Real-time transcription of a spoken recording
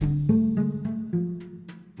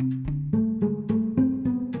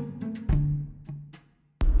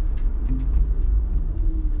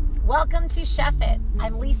Welcome to Chef It.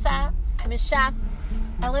 I'm Lisa. I'm a chef.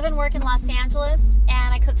 I live and work in Los Angeles,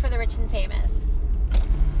 and I cook for the rich and famous.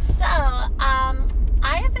 So, I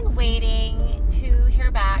have been waiting to hear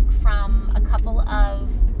back from a couple of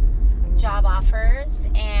job offers,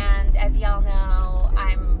 and as y'all know,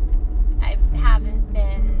 I haven't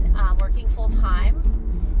been working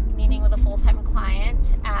full-time, meaning with a full-time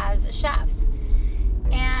client as a chef.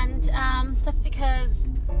 And that's because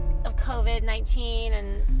of COVID-19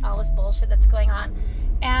 and all this bullshit that's going on.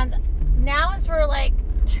 And now as we're like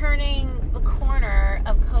turning the corner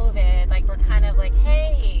of COVID, like we're kind of like,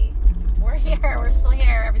 hey, we're here, we're still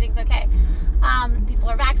here, everything's okay. People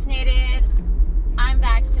are vaccinated, I'm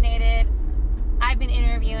vaccinated, I've been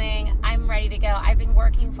interviewing, I'm ready to go. I've been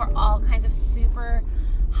working for all kinds of super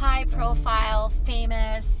high profile,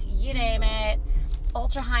 famous, you name it,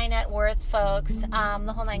 ultra high net worth folks,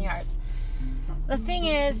 the whole 9 yards. The thing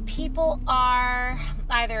is, people are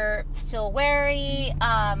either still wary,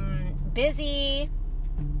 busy,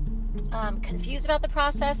 confused about the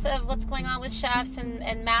process of what's going on with chefs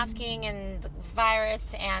and masking and the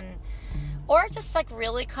virus, or just like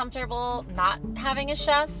really comfortable not having a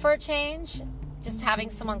chef for a change, just having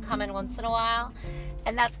someone come in once in a while.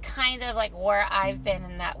 And that's kind of like where I've been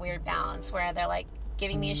in that weird balance where they're like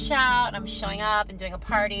giving me a shout and I'm showing up and doing a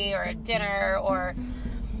party or a dinner or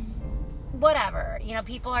whatever. You know,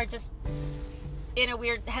 people are just in a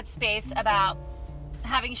weird headspace about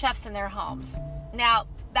having chefs in their homes. Now,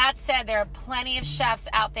 that said, there are plenty of chefs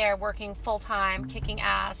out there working full-time, kicking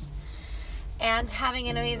ass, and having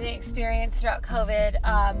an amazing experience throughout COVID.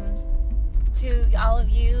 To all of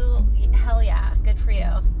you, hell yeah, good for you.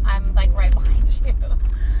 I'm like right behind you.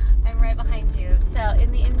 I'm right behind you. So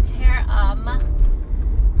in the interim,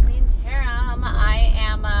 I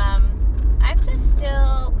am, I'm just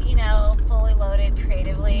still, fully loaded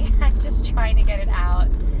creatively. I'm just trying to get it out.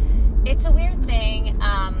 It's a weird thing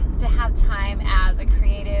to have time as a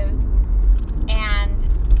creative, and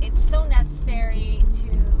it's so necessary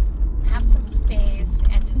to have some space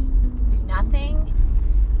and just do nothing,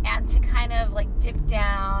 and to kind of like dip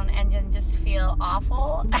down and then just feel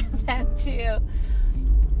awful, and then to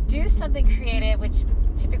do something creative, which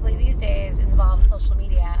typically these days involves social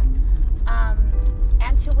media,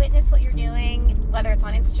 and to witness what you're doing, whether it's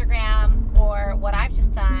on Instagram or what I've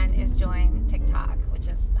just done is join TikTok, which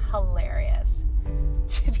is hilarious.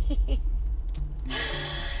 To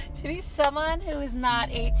be someone who is not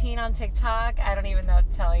 18 on TikTok, I don't even know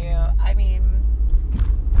what to tell you. I mean,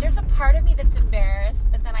 there's a part of me that's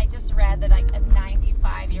embarrassed, but then I just read that like a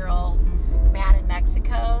 95-year-old man in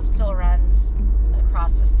Mexico still runs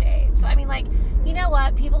across the state. So I mean, like, you know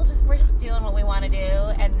what? We're just doing what we want to do,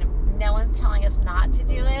 and no one's telling us not to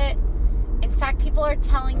do it. In fact, people are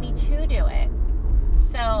telling me to do it.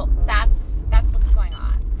 So that's what's going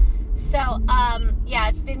on. So,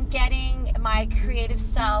 it's been getting my creative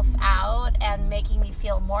self out and making me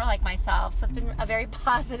feel more like myself. So it's been a very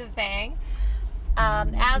positive thing.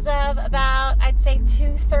 As of about, I'd say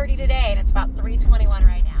 2:30 today, and it's about 3:21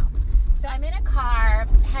 right now. So I'm in a car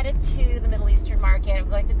headed to the Middle Eastern market. I'm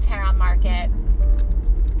going to Tehran market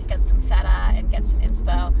to get some feta and get some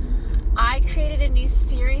inspo. I created a new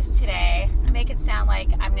series today. I make it sound like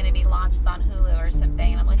I'm going to be launched on Hulu or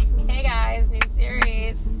something. And I'm like, hey guys, new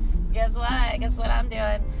series. Guess what I'm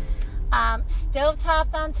doing?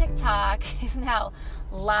 Stovetopped on TikTok is now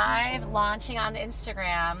live launching on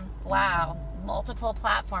Instagram. Wow. Multiple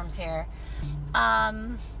platforms here.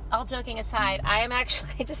 All joking aside, I am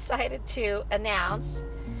actually decided to announce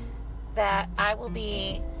that I will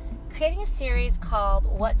be creating a series called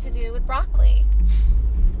What to Do with Broccoli.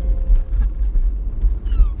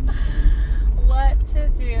 What to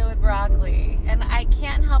do with broccoli. And I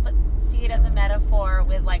can't help but see it as a metaphor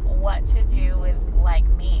with like what to do with like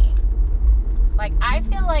me. Like I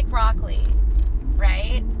feel like broccoli,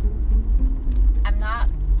 right? I'm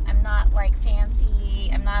not like fancy.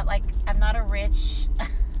 I'm not a rich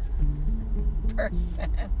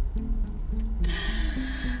person.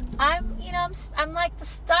 I'm like the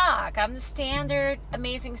stock. I'm the standard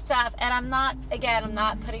amazing stuff, and I'm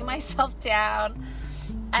not putting myself down.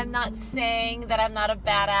 I'm not saying that I'm not a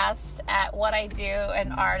badass at what I do,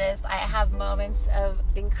 an artist. I have moments of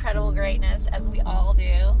incredible greatness, as we all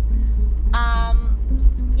do.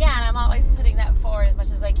 And I'm always putting that forward as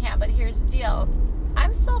much as I can. But here's the deal.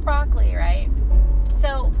 I'm still broccoli, right?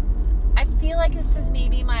 So I feel like this is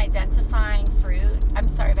maybe my identifying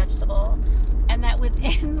vegetable. And that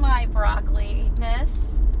within my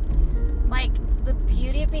broccoli-ness, like the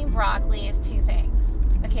beauty of being broccoli is two things.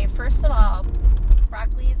 Okay, first of all,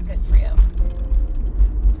 broccoli is good for you.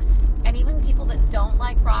 And even people that don't don't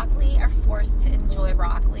like broccoli are forced to enjoy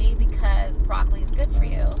broccoli because broccoli is good for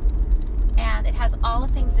you. And it has all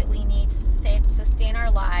the things that we need to sustain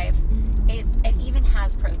our life. It even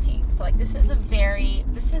has protein. So like this is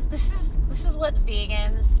what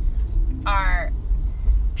vegans are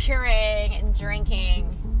pureeing and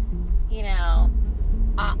drinking,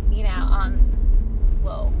 I'm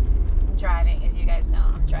driving, as you guys know,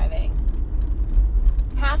 I'm driving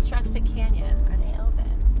past Rustic Canyon. Are they open?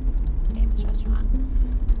 Famous restaurant.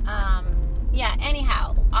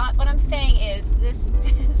 Anyhow, what I'm saying is this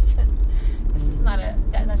is not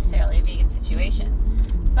necessarily a vegan situation,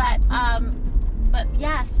 but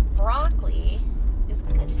yes, broccoli is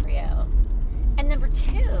good for you. And number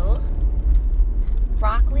 2,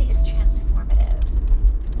 broccoli is transformative.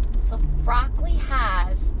 So broccoli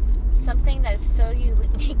has something that is so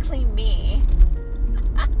uniquely me.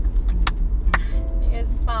 You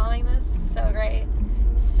guys following this? So great.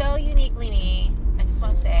 So uniquely me. I just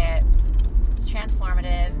want to say it. It's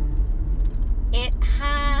transformative. It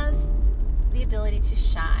has the ability to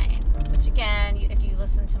shine, which again, if you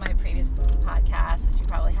listen to my previous podcast, which you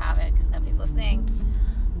probably haven't because nobody's listening,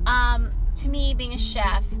 to me, being a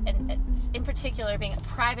chef, and in particular being a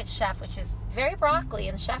private chef, which is very broccoli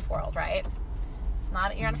in the chef world, right?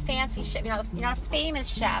 You're not a fancy chef. You're not a famous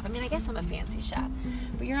chef. I mean, I guess I'm a fancy chef,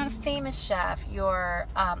 but you're not a famous chef. You're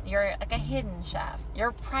like a hidden chef. You're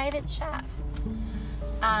a private chef.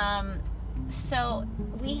 So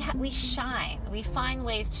we shine. We find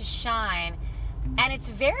ways to shine, and it's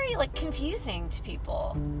very confusing to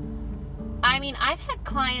people. I mean, I've had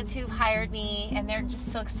clients who've hired me, and they're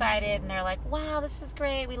just so excited, and they're like, "Wow, this is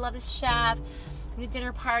great. We love this chef. New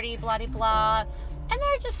dinner party, blah blah blah." And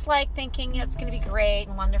they're just thinking, it's going to be great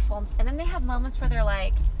and wonderful. And then they have moments where they're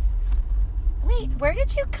like, "Wait, where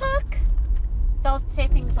did you cook?" They'll say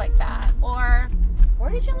things like that. Or, "Where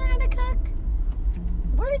did you learn how to cook?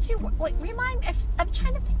 Where did you, I'm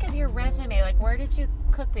trying to think of your resume. Where did you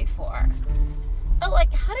cook before? Oh,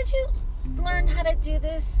 how did you learn how to do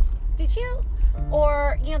this? Did you?"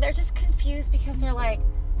 Or, they're just confused because they're like,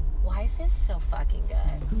 "Why is this so fucking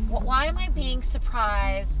good? Why am I being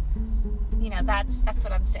surprised?" That's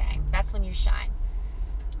what I'm saying. That's when you shine.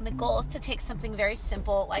 And the goal is to take something very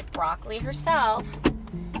simple like broccoli herself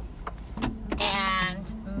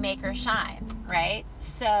and make her shine, right?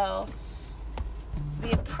 So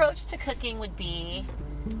the approach to cooking would be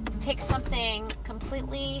to take something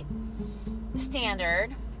completely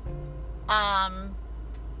standard,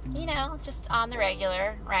 just on the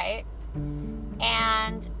regular, right?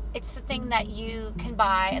 And it's the thing that you can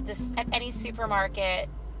buy at any supermarket,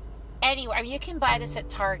 anywhere. I mean, you can buy this at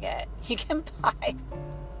Target. You can buy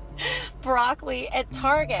broccoli at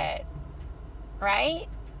Target, right?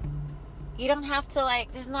 You don't have to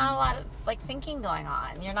there's not a lot of thinking going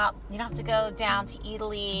on. You don't have to go down to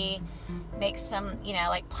Italy, make some,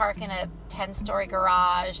 park in a 10-story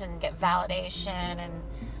garage and get validation and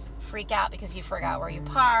freak out because you forgot where you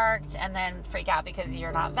parked, and then freak out because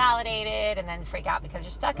you're not validated, and then freak out because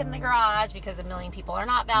you're stuck in the garage because a million people are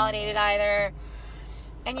not validated either.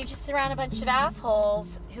 And you're just around a bunch of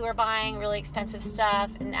assholes who are buying really expensive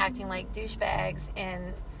stuff and acting like douchebags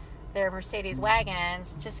in their Mercedes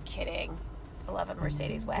wagons. Just kidding. I love a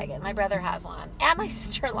Mercedes wagon. My brother has one. And my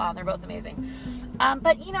sister-in-law. And they're both amazing.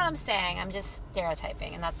 But you know what I'm saying. I'm just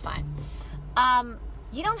stereotyping, and that's fine.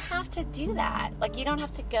 You don't have to do that. You don't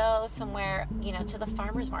have to go somewhere, to the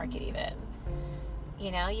farmer's market even.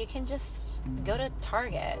 You can just go to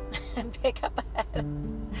Target and pick up a head.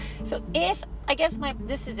 So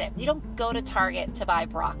this is it. You don't go to Target to buy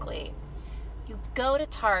broccoli. You go to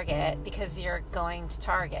Target because you're going to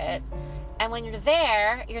Target. And when you're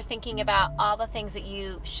there, you're thinking about all the things that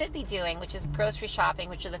you should be doing, which is grocery shopping,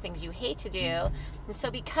 which are the things you hate to do. And so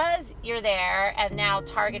because you're there, and now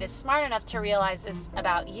Target is smart enough to realize this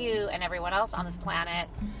about you and everyone else on this planet,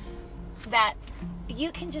 that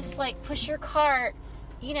you can just push your cart,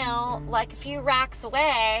 a few racks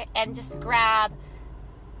away, and just grab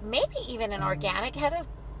maybe even an organic head of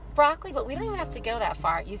broccoli, but we don't even have to go that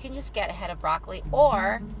far. You can just get a head of broccoli,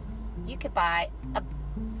 or you could buy a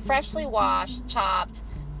freshly washed, chopped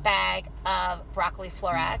bag of broccoli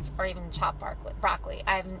florets, or even chopped broccoli.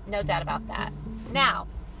 I have no doubt about that. Now,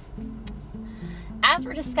 as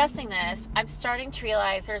we're discussing this, I'm starting to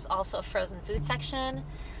realize there's also a frozen food section,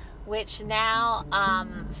 which now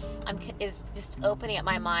is just opening up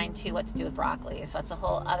my mind to what to do with broccoli. So that's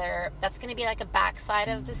that's going to be a backside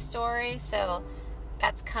of the story. So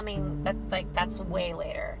that's coming, that's way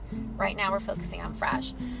later. Right now we're focusing on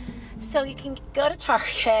fresh. So you can go to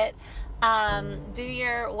Target, do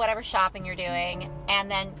your whatever shopping you're doing, and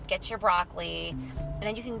then get your broccoli. And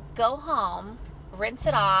then you can go home rinse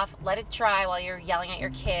it off, let it dry while you're yelling at your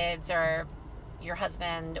kids or your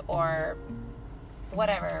husband or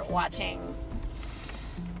whatever, watching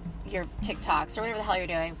your TikToks or whatever the hell you're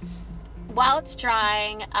doing. While it's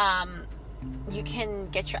drying, you can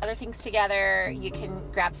get your other things together. You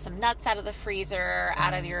can grab some nuts out of the freezer,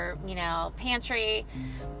 out of your, pantry.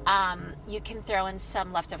 You can throw in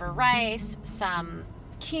some leftover rice, some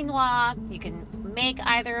quinoa. You can make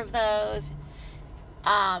either of those.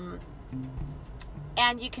 And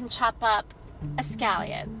you can chop up a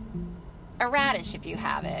scallion, a radish if you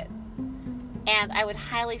have it. And I would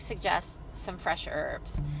highly suggest some fresh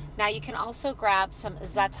herbs. Now you can also grab some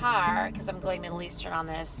za'atar, because I'm going Middle Eastern on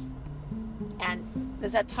this. And the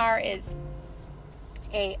za'atar is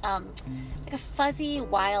like a fuzzy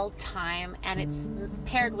wild thyme, and it's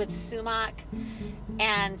paired with sumac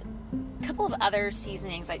and a couple of other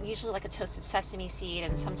seasonings, like usually like a toasted sesame seed,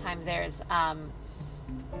 and sometimes there's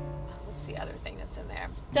what's the other thing that's in there?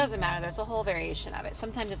 Doesn't matter. There's a whole variation of it.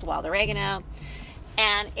 Sometimes it's wild oregano,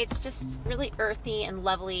 and it's just really earthy and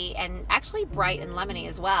lovely, and actually bright and lemony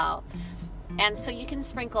as well. And so you can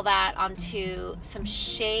sprinkle that onto some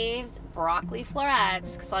shaved broccoli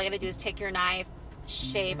florets, because all you got to do is take your knife,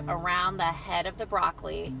 shave around the head of the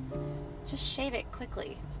broccoli. Just shave it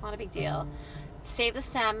quickly. It's not a big deal. Save the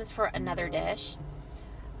stems for another dish.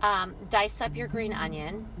 Dice up your green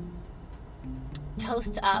onion.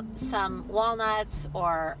 Toast up some walnuts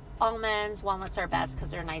or almonds. Walnuts are best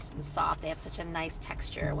because they're nice and soft. They have such a nice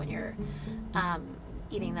texture when you're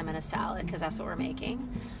eating them in a salad, because that's what we're making.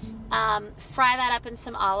 Fry that up in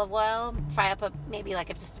some olive oil. Fry up maybe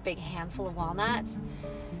just a big handful of walnuts.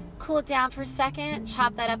 Cool it down for a second.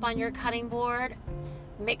 Chop that up on your cutting board.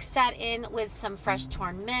 Mix that in with some fresh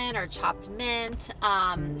torn mint or chopped mint,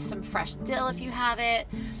 some fresh dill if you have it,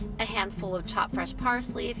 a handful of chopped fresh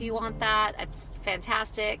parsley if you want that. That's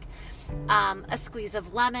fantastic. A squeeze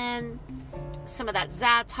of lemon, some of that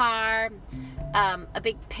za'atar, a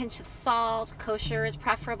big pinch of salt. Kosher is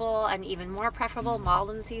preferable, and even more preferable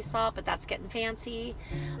Maldon sea salt, but that's getting fancy.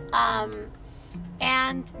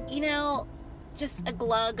 And just a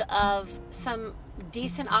glug of some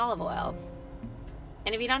decent olive oil.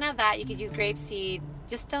 And if you don't have that, you could use grapeseed.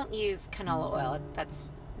 Just don't use canola oil.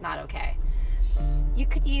 That's not okay. You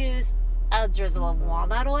could use a drizzle of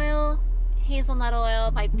walnut oil. Hazelnut oil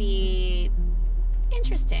might be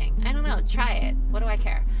interesting. I don't know. Try it. What do I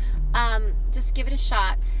care? Just give it a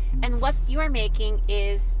shot. And what you are making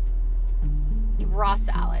is raw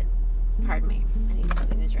salad. Pardon me. I need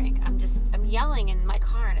something to drink. I'm yelling in my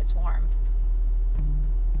car and it's warm.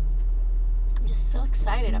 I'm just so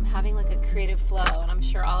excited. I'm having a creative flow, and I'm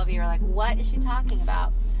sure all of you are like, what is she talking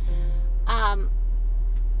about?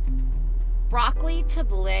 Broccoli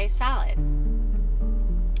tabbouleh salad.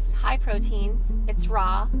 It's high protein, it's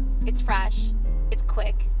raw, it's fresh, it's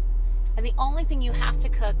quick, and the only thing you have to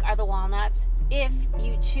cook are the walnuts if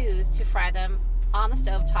you choose to fry them on the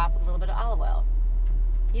stove top with a little bit of olive oil.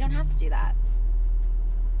 You don't have to do that.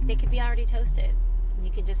 They could be already toasted.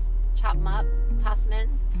 You can just chop them up, toss them in,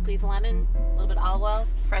 squeeze a lemon, a little bit of olive oil,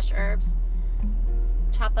 fresh herbs,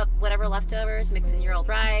 chop up whatever leftovers, mix in your old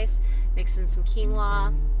rice, mix in some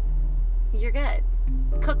quinoa. You're good.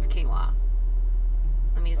 Cooked quinoa.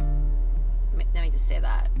 Let me just say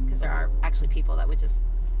that, because there are actually people that would just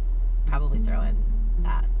probably throw in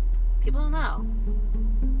that. People don't know.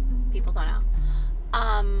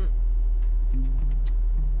 I'm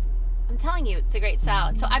telling you, it's a great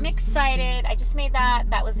salad. So I'm excited. I just made that.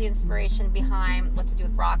 That was the inspiration behind what to do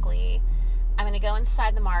with broccoli. I'm going to go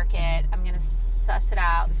inside the market. I'm going to suss it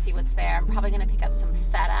out and see what's there. I'm probably going to pick up some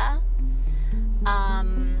feta.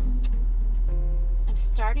 I'm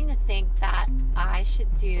starting to think that I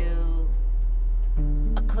should do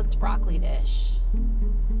a cooked broccoli dish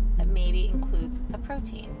that maybe includes a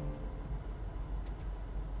protein.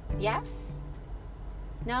 Yes?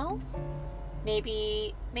 No?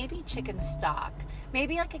 Maybe chicken stock.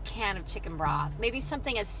 Maybe a can of chicken broth. Maybe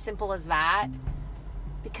something as simple as that.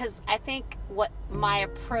 Because I think what my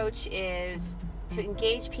approach is to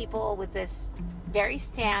engage people with this very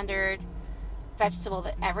standard vegetable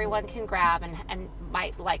that everyone can grab and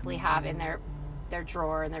might likely have in their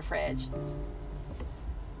drawer in their fridge.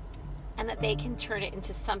 And that they can turn it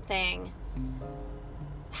into something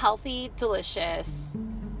healthy, delicious,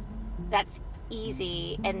 that's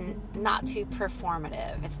easy and not too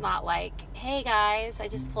performative. It's not like, hey guys, I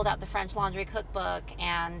just pulled out the French Laundry cookbook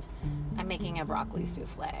and I'm making a broccoli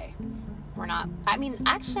souffle.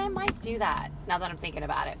 Actually I might do that now that I'm thinking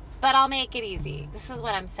about it, but I'll make it easy. This is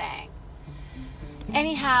what I'm saying.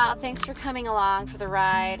 Anyhow, thanks for coming along for the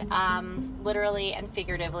ride, literally and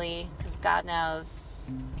figuratively, because God knows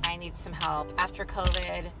I need some help after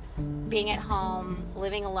COVID, being at home,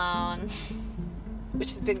 living alone, which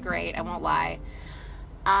has been great, I won't lie.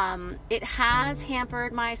 It has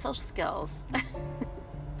hampered my social skills.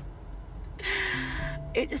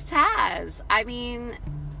 It just has. I mean,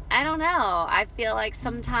 I don't know. I feel like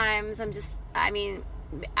sometimes I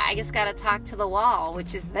just gotta talk to the wall,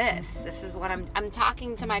 which is this. This is what I'm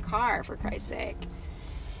talking to my car, for Christ's sake.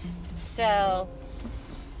 So,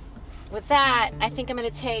 with that, I think I'm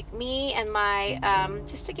gonna take me and my,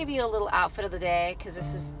 just to give you a little outfit of the day,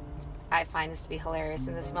 because I find this to be hilarious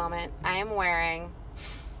in this moment. I am wearing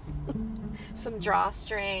some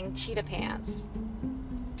drawstring cheetah pants.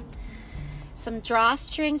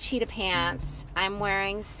 I'm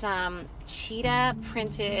wearing some cheetah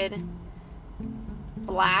printed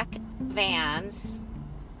black Vans.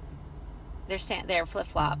 They're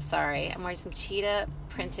flip-flops, sorry. I'm wearing some cheetah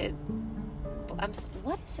printed...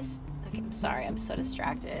 what is this? Okay, I'm sorry. I'm so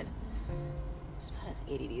distracted. It's about as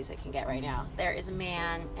ADD as I can get right now. There is a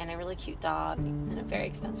man and a really cute dog and a very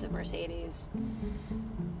expensive Mercedes.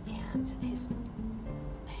 And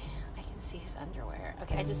I can see his underwear.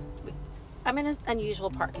 Okay, I'm in an unusual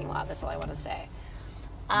parking lot. That's all I want to say.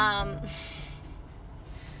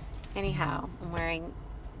 Anyhow, I'm wearing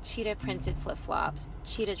cheetah printed flip-flops,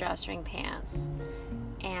 cheetah drawstring pants,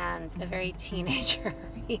 and a very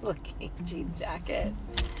teenager-y looking jean jacket.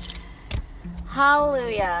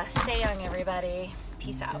 Hallelujah. Stay young, everybody.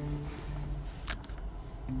 Peace out.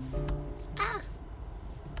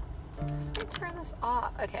 Let me turn this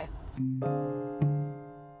off. Okay.